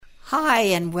Hi,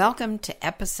 and welcome to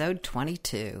episode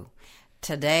 22.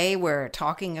 Today we're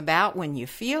talking about when you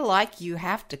feel like you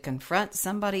have to confront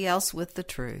somebody else with the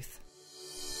truth.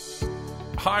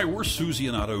 Hi, we're Susie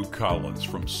and Otto Collins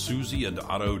from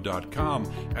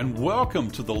susieandotto.com, and welcome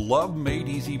to the Love Made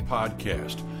Easy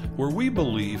podcast, where we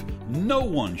believe no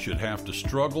one should have to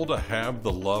struggle to have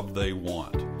the love they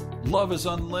want. Love is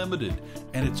unlimited,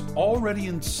 and it's already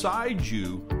inside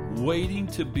you, waiting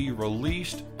to be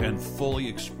released and fully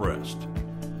expressed.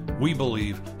 We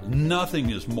believe nothing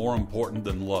is more important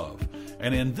than love.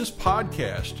 And in this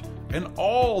podcast, and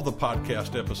all the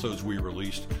podcast episodes we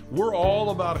released, we're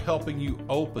all about helping you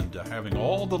open to having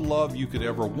all the love you could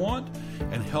ever want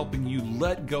and helping you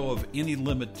let go of any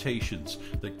limitations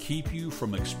that keep you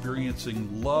from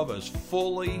experiencing love as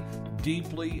fully,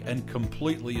 deeply, and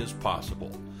completely as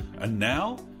possible. And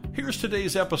now, here's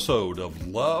today's episode of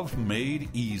Love Made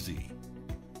Easy.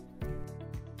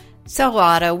 So,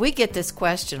 Otto, we get this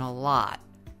question a lot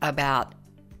about,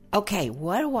 okay,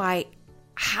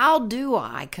 how do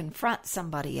I confront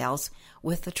somebody else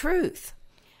with the truth?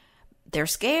 They're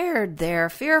scared,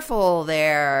 they're fearful,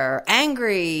 they're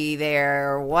angry,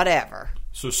 they're whatever.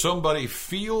 So somebody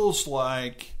feels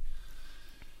like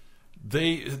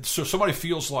they've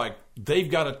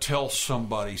got to tell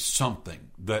somebody something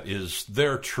that is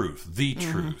their truth, the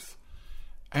truth.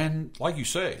 And like you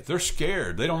say, they're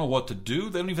scared. They don't know what to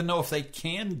do. They don't even know if they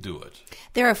can do it.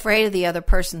 They're afraid of the other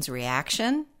person's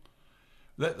reaction.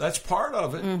 That's part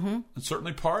of it. It's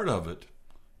certainly part of it.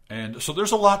 And so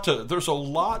there's a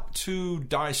lot to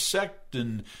dissect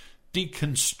and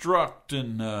deconstruct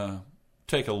and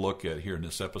take a look at here in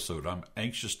this episode. I'm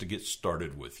anxious to get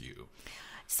started with you.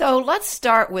 So let's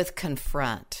start with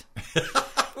confront.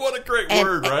 What a great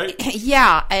word, right?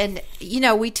 Yeah, and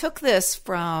we took this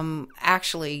from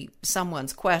actually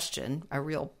someone's question, a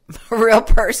real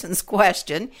person's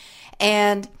question,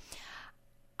 and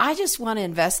I just want to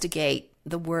investigate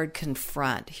the word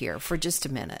confront here for just a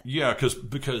minute. Yeah,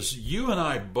 because you and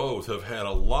I both have had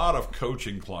a lot of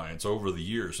coaching clients over the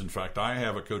years. In fact, I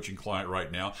have a coaching client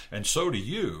right now, and so do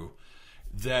you,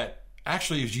 that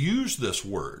actually has used this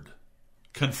word,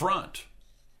 confront.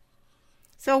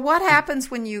 So what happens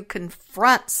when you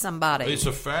confront somebody? It's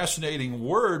a fascinating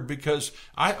word because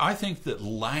I think that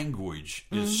language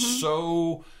is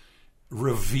so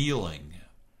revealing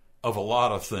of a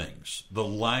lot of things, the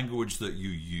language that you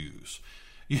use.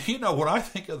 You know, when I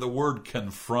think of the word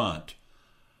confront,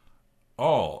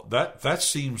 that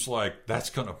seems like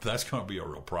that's gonna be a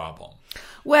real problem.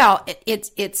 Well,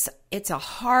 it's a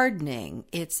hardening.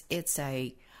 It's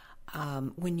a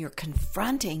when you're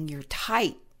confronting, you're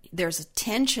tight. There's a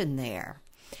tension there.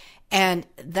 And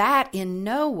that in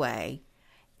no way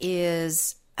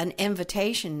is an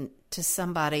invitation to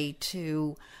somebody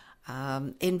to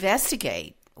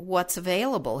investigate what's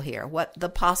available here, what the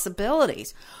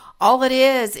possibilities. All it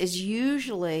is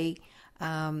usually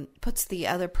puts the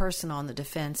other person on the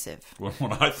defensive.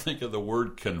 When I think of the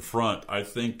word confront, I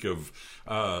think of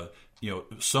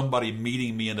somebody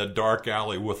meeting me in a dark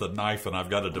alley with a knife and I've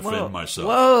got to defend myself.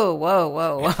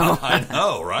 Whoa. I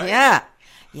know, right?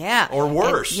 Yeah. Or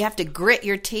worse. And you have to grit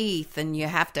your teeth and you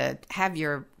have to have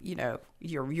you're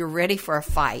ready for a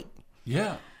fight.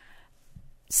 Yeah.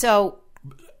 So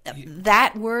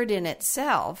that word in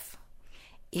itself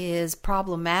is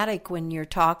problematic when you're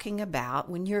talking about,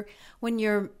 when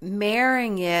you're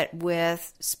marrying it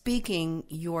with speaking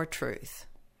your truth.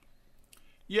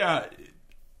 Yeah.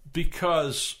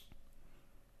 Because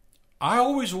I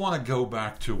always want to go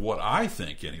back to what I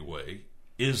think, anyway,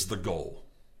 is the goal.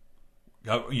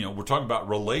 We're talking about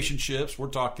relationships. We're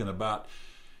talking about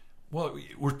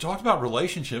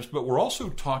relationships, but we're also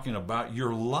talking about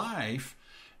your life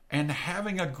and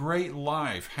having a great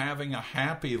life, having a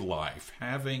happy life,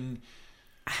 having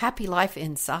a happy life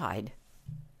inside.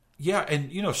 Yeah,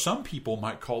 and some people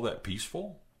might call that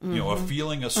peaceful. A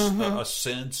feeling, a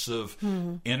sense of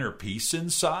inner peace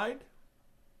inside.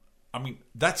 I mean,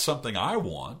 that's something I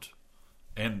want.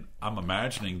 And I'm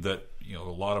imagining that, a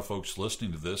lot of folks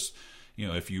listening to this,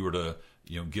 if you were to,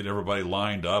 get everybody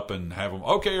lined up and have them,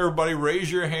 okay, everybody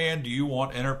raise your hand. Do you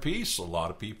want inner peace? A lot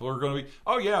of people are going to be,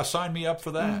 oh yeah, sign me up for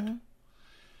that.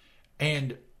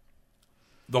 And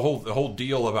the whole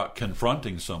deal about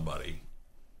confronting somebody,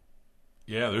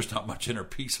 yeah, there's not much inner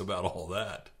peace about all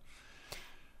that.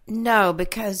 No,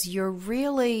 because you're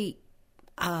really,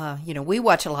 we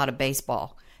watch a lot of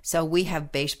baseball, so we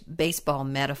have baseball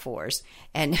metaphors,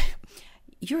 and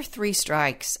you're 3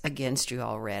 strikes against you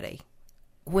already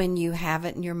when you have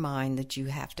it in your mind that you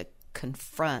have to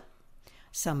confront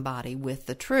somebody with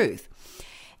the truth.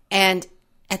 And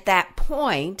at that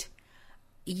point,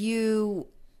 you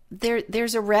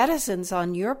there's a reticence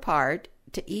on your part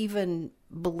to even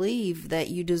believe that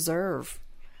you deserve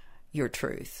your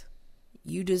truth.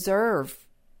 You deserve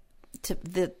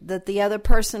that the other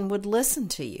person would listen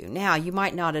to you. Now, you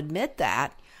might not admit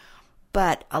that,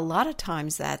 but a lot of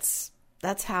times that's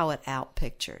how it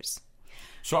outpictures.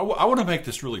 So I want to make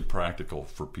this really practical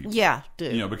for people. Yeah,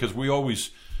 do. Because we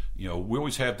always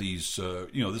have these,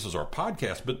 this is our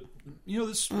podcast, but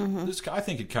this I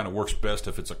think it kind of works best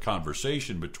if it's a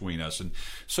conversation between us. And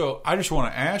so I just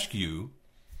want to ask you,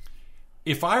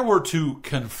 if I were to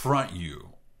confront you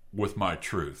with my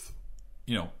truth,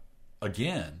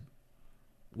 again,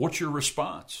 what's your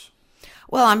response?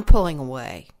 Well, I'm pulling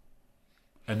away.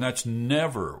 And that's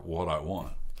never what I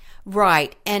want.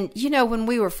 Right. And, when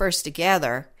we were first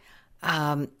together,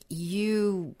 it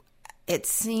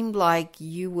seemed like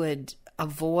you would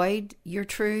avoid your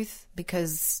truth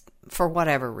because for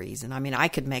whatever reason. I mean, I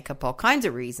could make up all kinds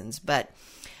of reasons, but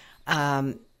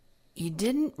you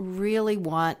didn't really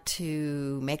want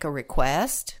to make a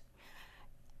request.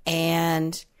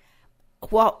 And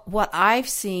what I've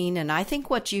seen, and I think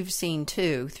what you've seen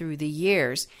too through the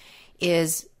years,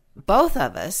 is both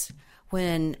of us,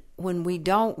 when we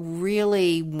don't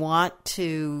really want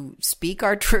to speak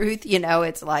our truth,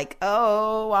 it's like,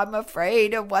 oh, I'm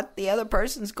afraid of what the other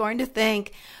person's going to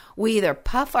think. We either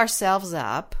puff ourselves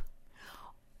up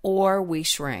or we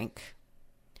shrink.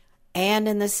 And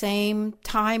in the same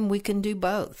time, we can do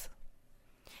both.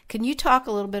 Can you talk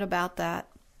a little bit about that?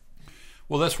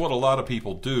 Well, that's what a lot of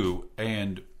people do,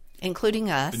 and including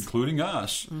us.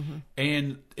 Mm-hmm.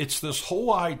 And it's this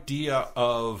whole idea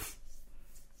of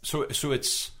so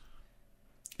it's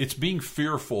being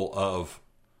fearful of.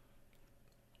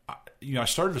 I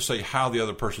started to say how the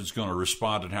other person's going to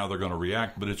respond and how they're going to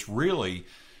react, but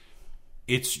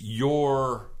it's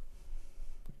your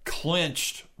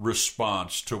clenched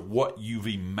response to what you've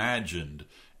imagined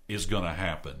is going to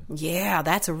happen. Yeah,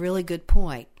 that's a really good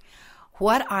point.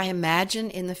 What I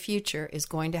imagine in the future is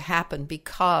going to happen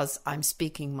because I'm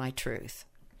speaking my truth.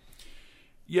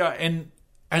 Yeah, and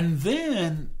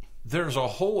then there's a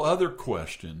whole other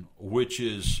question, which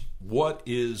is, what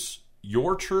is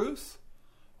your truth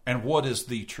and what is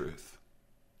the truth?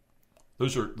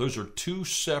 Those are two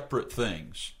separate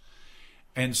things.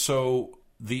 And so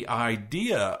the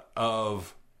idea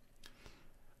of,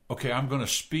 okay, I'm going to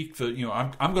speak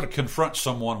I'm going to confront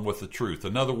someone with the truth.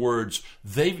 In other words,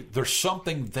 there's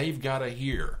something they've got to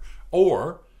hear.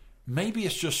 Or maybe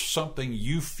it's just something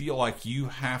you feel like you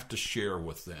have to share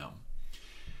with them.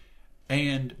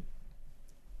 And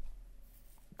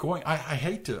I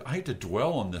hate to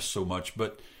dwell on this so much,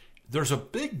 but there's a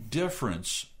big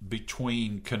difference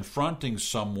between confronting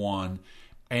someone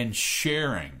and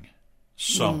sharing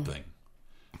something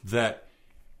that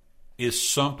is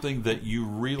something that you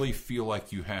really feel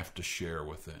like you have to share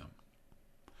with them.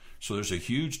 So there's a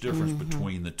huge difference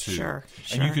between the two. Sure.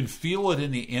 And you can feel it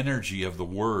in the energy of the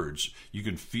words. You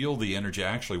can feel the energy.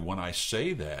 Actually, when I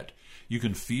say that, you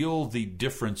can feel the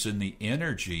difference in the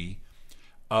energy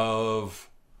of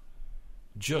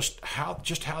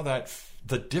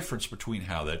the difference between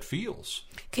how that feels.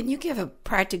 Can you give a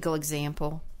practical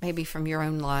example, maybe from your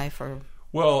own life?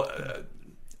 Well,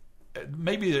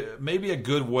 maybe a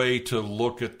good way to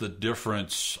look at the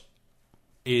difference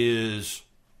is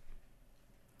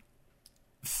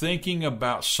thinking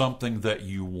about something that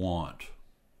you want.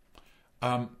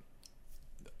 Now,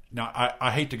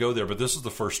 I hate to go there, but this is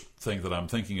the first thing that I'm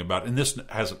thinking about, and this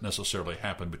hasn't necessarily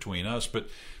happened between us, but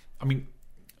I mean,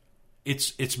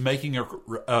 it's making a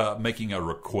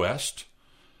request.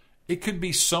 It could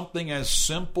be something as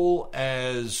simple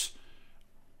as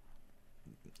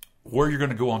where you're going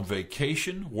to go on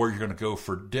vacation, where you're going to go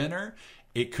for dinner.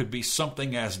 It could be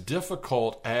something as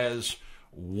difficult as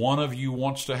one of you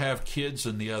wants to have kids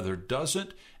and the other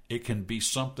doesn't. It can be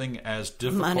something as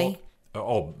difficult. Money.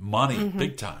 Money,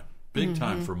 big time. Big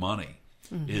time for money.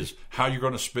 Is how you're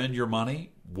going to spend your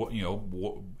money. What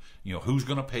who's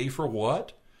going to pay for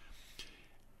what?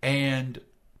 And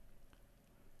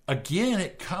again,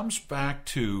 it comes back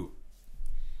to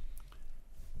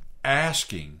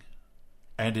asking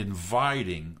and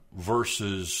inviting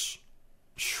versus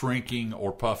shrinking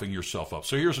or puffing yourself up.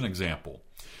 So here's an example.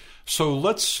 So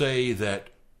let's say that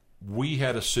we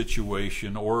had a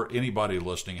situation, or anybody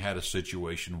listening had a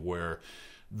situation where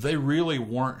they really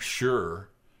weren't sure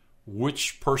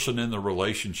which person in the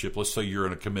relationship, let's say you're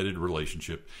in a committed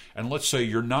relationship, and let's say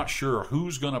you're not sure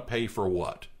who's going to pay for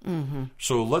what.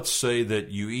 So let's say that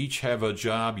you each have a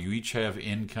job, you each have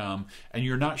income, and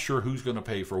you're not sure who's going to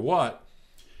pay for what.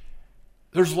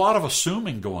 There's a lot of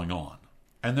assuming going on,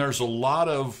 and there's a lot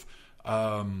of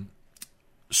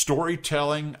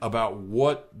storytelling about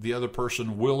what the other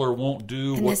person will or won't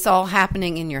do. And it's all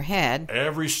happening in your head.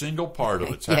 Every single part of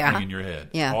it's happening in your head.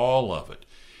 Yeah. All of it.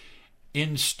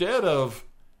 Instead of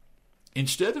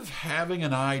having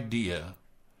an idea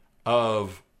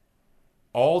of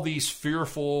all these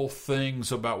fearful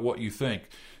things about what you think.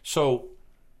 So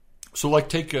like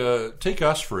take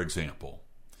us for example.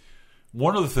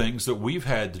 One of the things that we've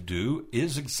had to do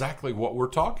is exactly what we're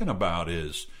talking about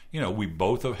is, we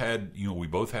both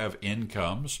have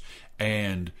incomes,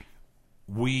 and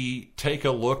we take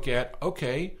a look at,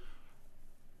 okay,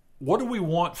 what do we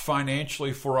want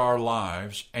financially for our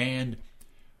lives, and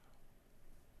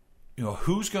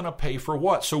who's going to pay for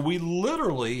what? So we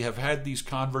literally have had these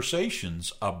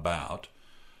conversations about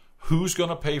who's going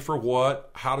to pay for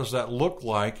what, how does that look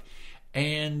like,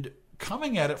 and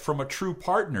coming at it from a true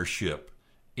partnership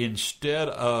instead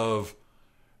of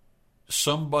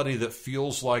somebody that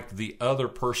feels like the other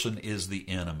person is the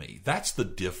enemy. That's the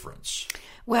difference.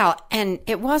 Well, and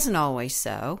it wasn't always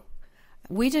so.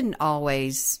 We didn't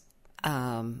always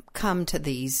come to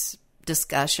these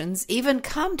discussions, even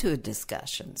come to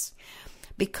discussions,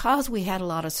 because we had a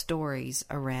lot of stories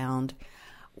around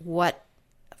what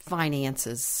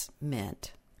finances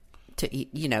meant to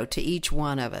each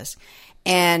one of us.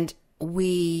 And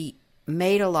we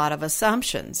made a lot of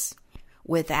assumptions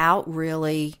without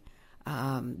really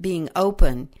being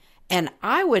open. And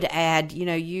I would add,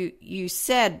 you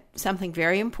said something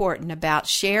very important about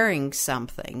sharing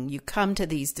something. You come to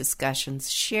these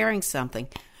discussions sharing something.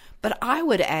 But I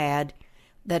would add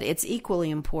that it's equally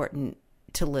important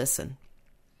to listen.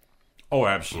 Oh,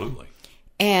 absolutely.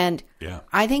 And yeah.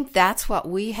 I think that's what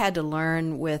we had to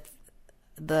learn with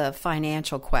the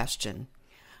financial question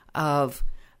of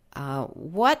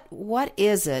what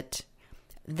is it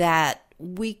that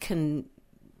we can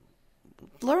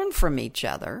learn from each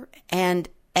other, and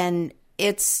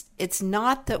it's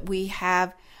not that we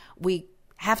have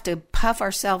to puff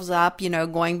ourselves up,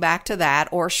 going back to that,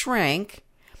 or shrink.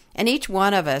 And each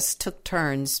one of us took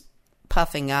turns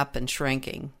puffing up and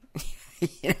shrinking.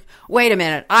 Wait a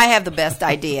minute, I have the best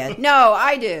idea. No,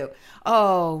 I do.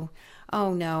 Oh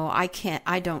no, I can't.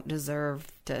 I don't deserve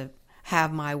to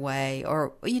have my way,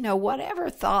 or whatever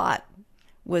thought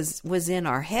was in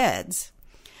our heads.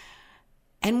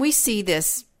 And we see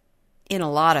this in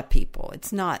a lot of people.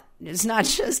 It's not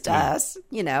just us,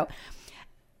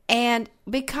 And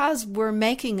because we're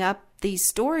making up these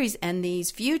stories and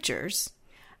these futures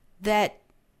that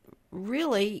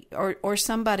really, or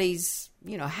somebody's,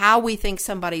 how we think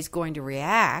somebody's going to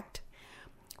react,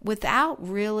 without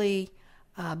really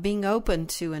being open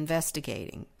to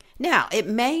investigating. Now, it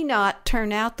may not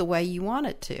turn out the way you want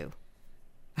it to.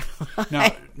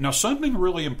 Now, something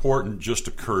really important just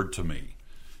occurred to me,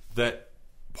 that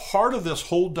part of this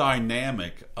whole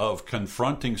dynamic of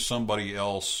confronting somebody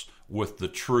else with the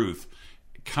truth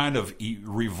kind of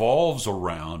revolves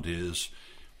around is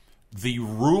the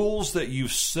rules that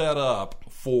you've set up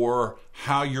for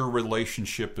how your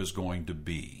relationship is going to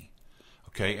be.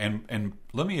 Okay, and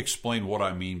let me explain what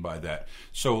I mean by that.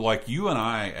 So like you and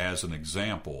I, as an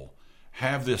example,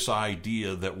 have this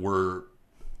idea that we're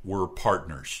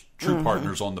partners, true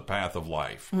partners on the path of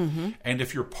life. Mm-hmm. And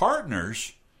if you're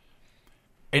partners,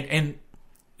 and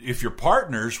if you're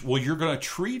partners, well, you're going to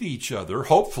treat each other,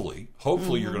 hopefully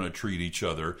you're going to treat each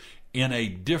other in a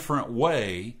different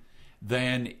way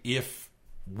than if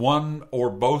one or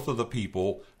both of the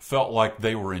people felt like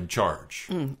they were in charge.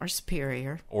 Or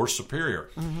superior.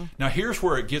 Mm-hmm. Now, here's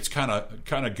where it gets kind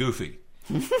of goofy,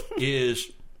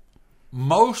 is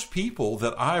most people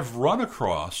that I've run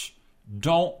across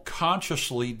don't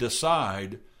consciously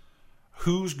decide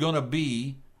who's going to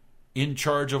be in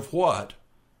charge of what,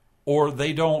 or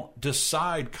they don't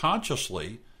decide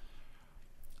consciously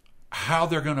how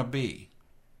they're going to be.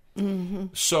 Mm-hmm.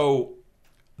 So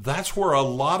that's where a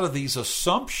lot of these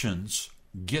assumptions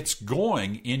gets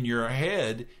going in your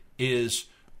head is,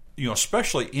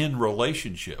 especially in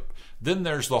relationship. Then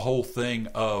there's the whole thing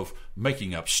of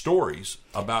making up stories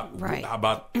about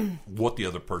what the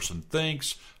other person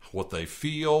thinks, what they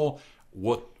feel,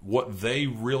 what they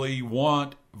really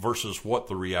want versus what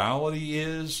the reality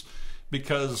is,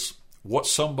 because what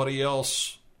somebody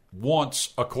else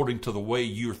wants according to the way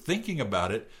you're thinking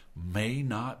about it may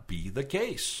not be the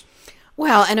case.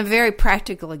 Well, and a very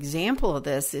practical example of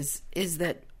this is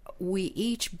that we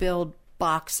each build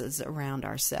boxes around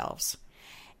ourselves.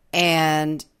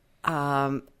 And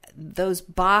those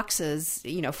boxes,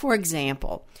 for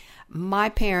example, my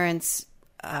parents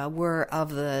were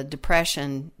of the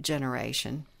Depression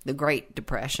generation, the Great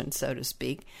Depression, so to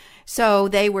speak. So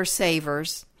they were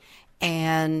savers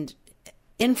and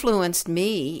influenced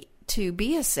me to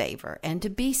be a saver and to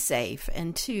be safe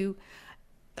and to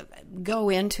go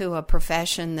into a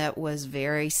profession that was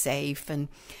very safe, and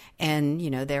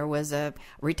there was a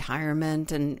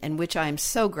retirement and which I am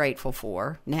so grateful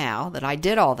for now that I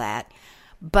did all that.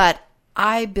 But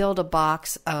I built a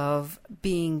box of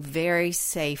being very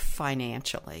safe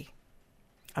financially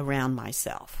around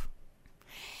myself.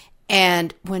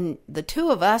 And when the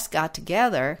two of us got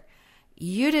together,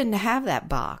 you didn't have that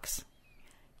box.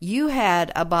 You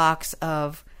had a box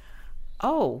of,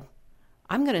 oh,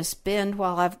 I'm going to spend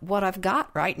what I've got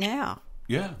right now.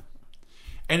 Yeah.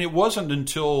 And it wasn't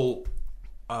until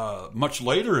much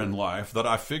later in life that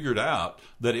I figured out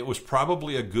that it was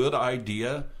probably a good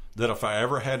idea that if I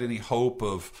ever had any hope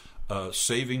of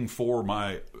saving for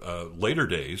my later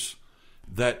days,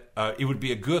 that it would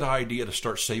be a good idea to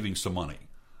start saving some money.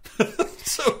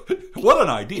 So, what an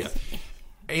idea.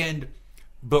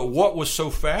 But what was so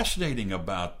fascinating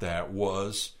about that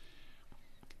was,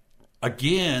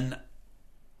 again,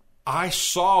 I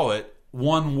saw it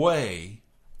one way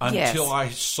until I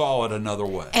saw it another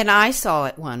way. And I saw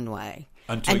it one way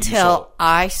until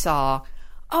I saw,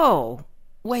 oh,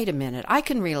 wait a minute, I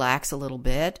can relax a little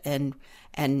bit and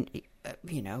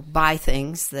buy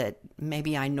things that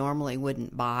maybe I normally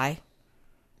wouldn't buy.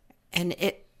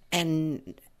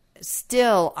 And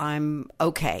still I'm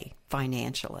okay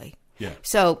financially. Yeah.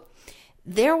 So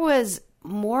there was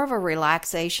more of a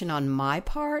relaxation on my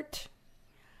part.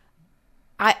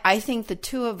 I think the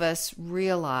two of us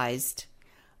realized,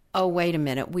 oh, wait a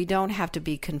minute, we don't have to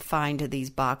be confined to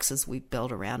these boxes we've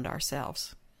built around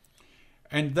ourselves.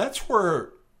 And that's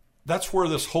where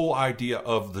this whole idea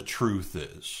of the truth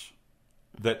is,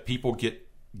 that people get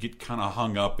kind of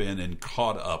hung up in and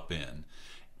caught up in,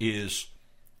 is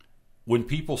when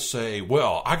people say,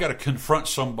 well, I got to confront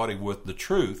somebody with the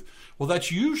truth. Well,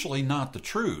 that's usually not the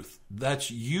truth.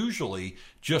 That's usually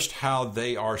just how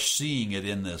they are seeing it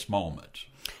in this moment.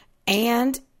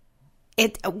 And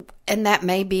that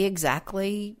may be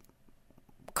exactly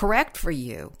correct for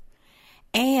you.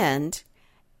 And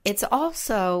it's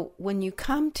also, when you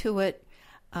come to it,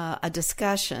 a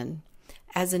discussion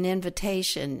as an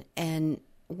invitation, and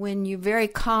when you very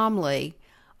calmly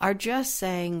are just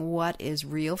saying what is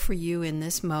real for you in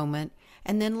this moment,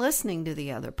 and then listening to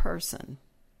the other person.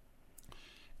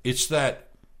 It's that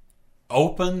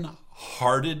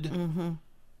open-hearted,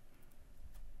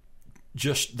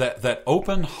 just that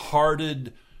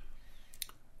open-hearted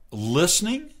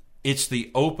listening. It's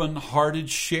the open-hearted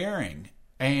sharing.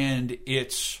 And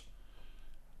it's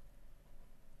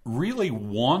really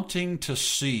wanting to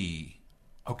see,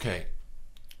 okay,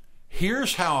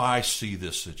 here's how I see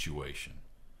this situation.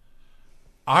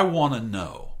 I want to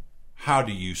know, how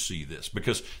do you see this?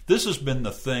 Because this has been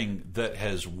the thing that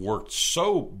has worked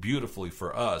so beautifully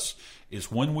for us,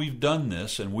 is when we've done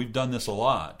this, and we've done this a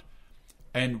lot,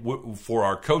 and for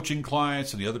our coaching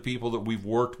clients and the other people that we've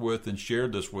worked with and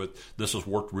shared this with, this has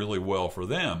worked really well for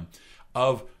them,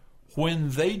 of when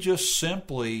they just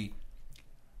simply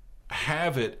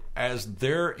have it as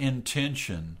their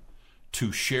intention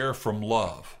to share from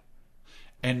love.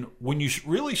 And when you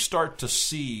really start to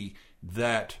see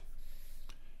that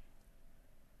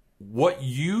what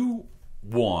you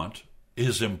want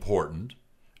is important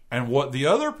and what the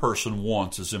other person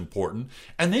wants is important,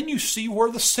 and then you see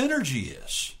where the synergy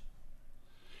is.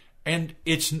 And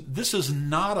this is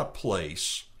not a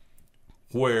place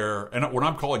where, and what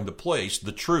I'm calling the place,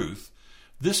 the truth,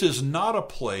 this is not a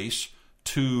place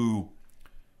to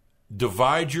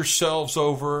divide yourselves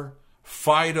over,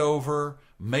 fight over,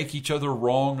 make each other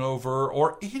wrong over,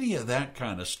 or any of that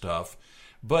kind of stuff.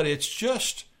 But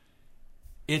it's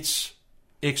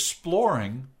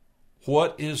exploring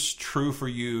what is true for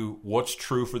you, what's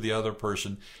true for the other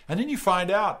person. And then you find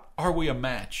out, are we a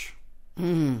match?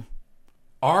 Mm.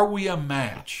 Are we a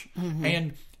match? Mm-hmm.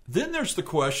 And then there's the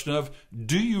question of,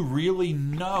 do you really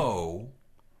know,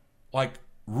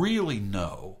 really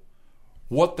know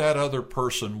what that other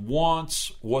person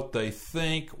wants, what they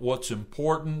think, what's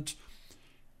important?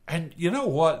 And you know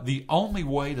what? The only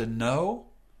way to know,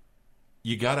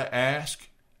 you got to ask,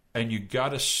 and you got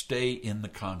to stay in the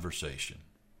conversation.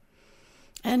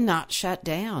 And not shut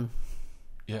down.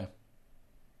 Yeah.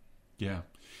 Yeah.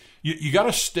 You got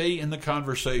to stay in the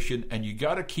conversation, and you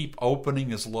got to keep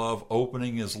opening his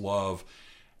love.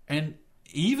 And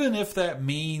even if that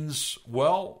means,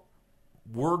 well,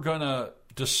 we're going to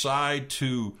decide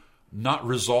to not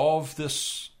resolve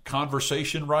this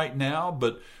conversation right now,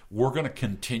 but we're going to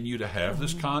continue to have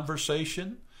this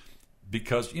conversation.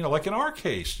 Because, like in our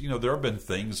case, there have been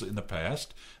things in the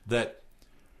past that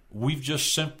we've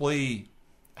just simply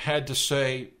had to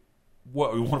say,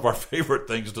 one of our favorite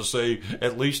things to say,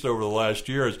 at least over the last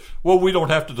year, is, well, we don't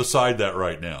have to decide that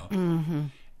right now. Mm-hmm.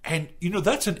 And,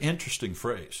 that's an interesting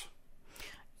phrase.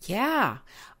 Yeah,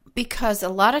 because a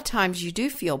lot of times you do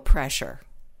feel pressure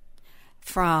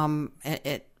from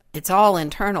it. It's all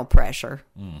internal pressure.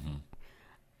 Mm-hmm.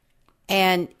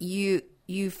 And you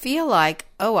feel like,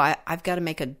 oh, I've got to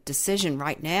make a decision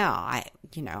right now.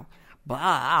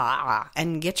 Blah,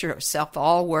 and get yourself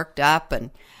all worked up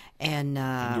and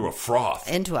into a froth.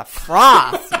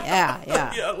 Yeah.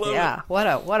 Yeah,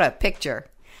 What a picture.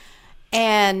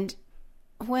 And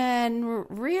when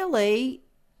really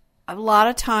a lot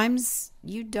of times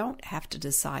you don't have to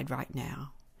decide right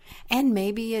now. And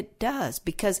maybe it does,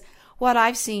 because what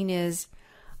I've seen is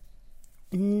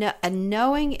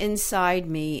knowing inside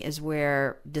me is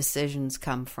where decisions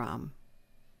come from.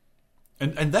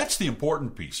 And that's the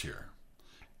important piece here,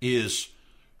 is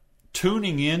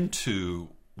tuning into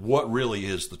what really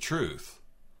is the truth.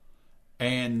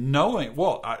 And knowing,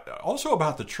 also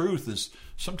about the truth is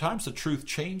sometimes the truth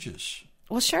changes.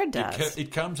 Well, sure it does.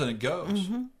 It comes and it goes.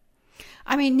 Mm-hmm.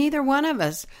 I mean, neither one of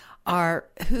us are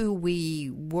who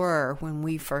we were when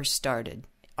we first started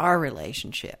our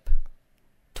relationship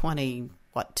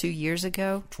 2 years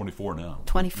ago? 24 now.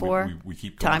 24? We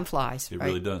keep going. Time flies. It right?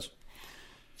 really does.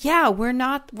 Yeah, we're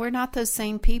not those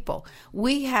same people.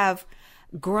 We have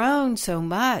grown so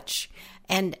much,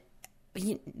 and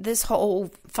this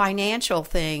whole financial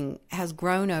thing has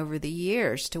grown over the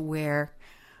years to where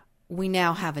we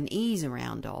now have an ease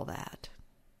around all that.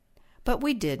 But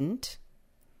we didn't.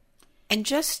 And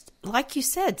just like you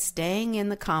said, staying in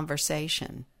the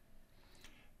conversation.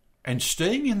 And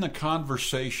staying in the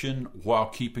conversation while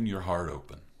keeping your heart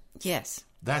open. Yes.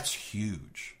 That's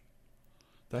huge.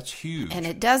 That's huge. And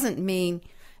it doesn't mean,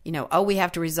 we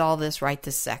have to resolve this right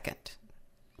this second.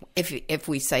 If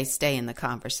we say stay in the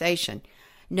conversation.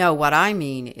 No, what I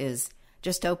mean is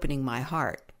just opening my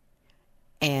heart.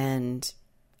 And,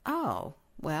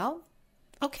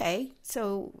 okay,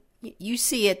 so you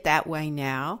see it that way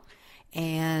now,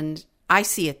 and I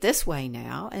see it this way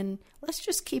now, and let's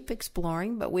just keep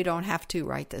exploring, but we don't have to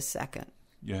right this second.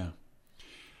 Yeah.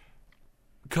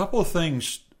 A couple of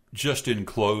things just in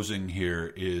closing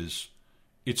here is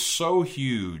it's so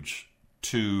huge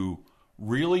to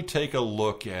really take a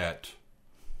look at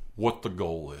what the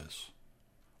goal is.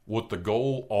 What the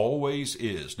goal always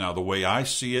is. Now, the way I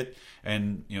see it,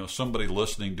 and somebody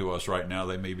listening to us right now,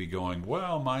 they may be going,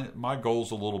 well, my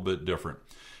goal's a little bit different.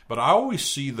 But I always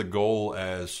see the goal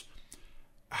as,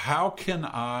 how can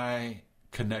I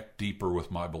connect deeper with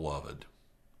my beloved?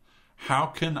 How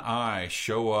can I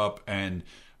show up and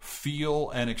feel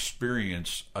and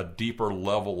experience a deeper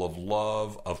level of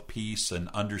love, of peace and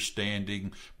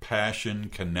understanding, passion,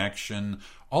 connection?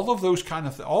 All of those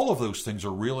things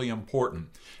are really important.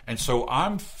 And so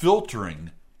I'm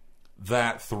filtering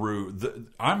that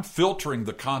I'm filtering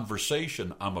the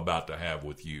conversation I'm about to have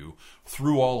with you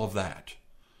through all of that.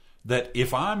 That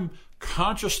if I'm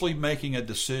consciously making a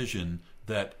decision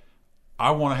that I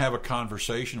want to have a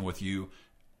conversation with you,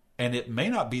 and it may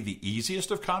not be the easiest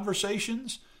of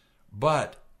conversations,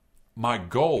 but my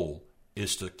goal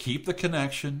is to keep the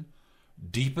connection,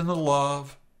 deepen the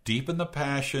love, deepen the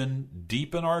passion,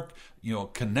 deepen our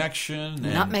connection,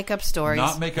 and not make up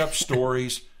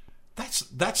stories.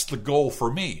 That's the goal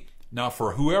for me. Now,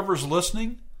 for whoever's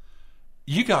listening,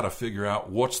 you got to figure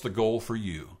out what's the goal for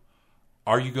you.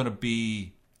 Are you going to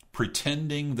be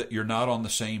pretending that you're not on the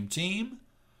same team?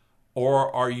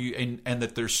 Or are you, and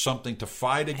that there's something to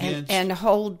fight against? And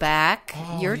hold back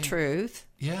your truth.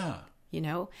 Yeah.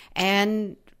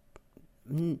 And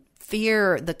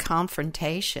fear the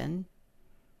confrontation.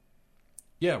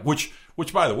 Yeah, which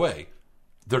by the way,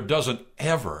 there doesn't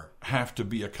ever have to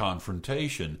be a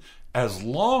confrontation as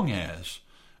long as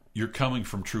you're coming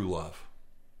from true love.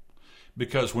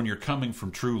 Because when you're coming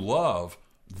from true love,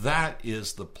 that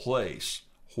is the place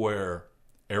where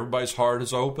everybody's heart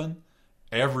is open.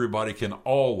 Everybody can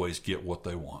always get what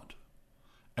they want.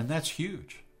 And that's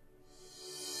huge.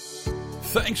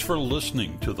 Thanks for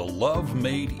listening to the Love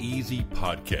Made Easy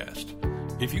podcast.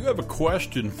 If you have a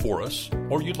question for us,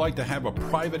 or you'd like to have a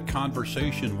private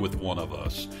conversation with one of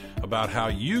us about how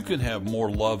you can have more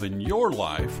love in your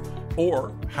life,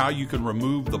 or how you can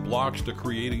remove the blocks to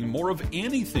creating more of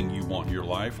anything you want in your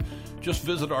life, just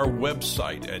visit our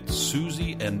website at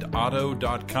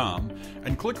susieandotto.com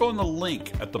and click on the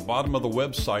link at the bottom of the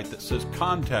website that says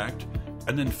Contact,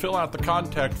 and then fill out the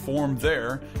contact form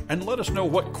there and let us know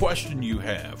what question you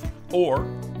have, or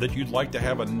that you'd like to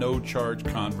have a no-charge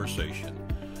conversation.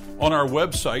 On our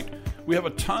website, we have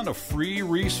a ton of free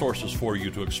resources for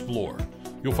you to explore.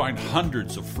 You'll find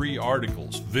hundreds of free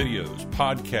articles, videos,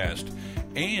 podcasts,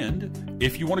 and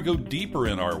if you want to go deeper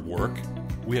in our work,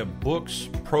 we have books,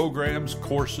 programs,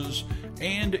 courses,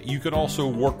 and you can also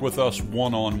work with us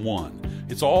one-on-one.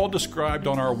 It's all described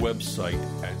on our website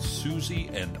at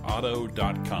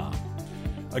susieandotto.com.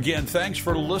 Again, thanks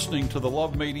for listening to the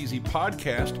Love Made Easy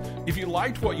podcast. If you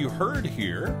liked what you heard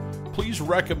here, please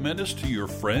recommend us to your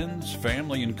friends,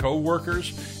 family, and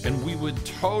coworkers, and we would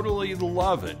totally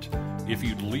love it if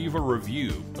you'd leave a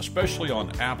review, especially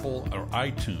on Apple or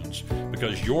iTunes,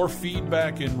 because your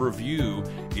feedback and review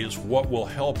is what will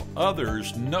help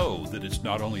others know that it's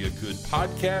not only a good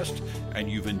podcast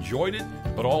and you've enjoyed it,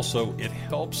 but also it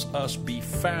helps us be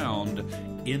found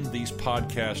in these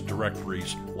podcast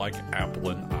directories like Apple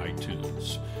and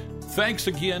iTunes. Thanks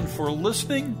again for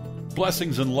listening.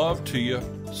 Blessings and love to you.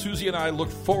 Susie and I look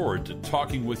forward to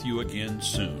talking with you again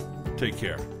soon. Take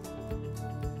care.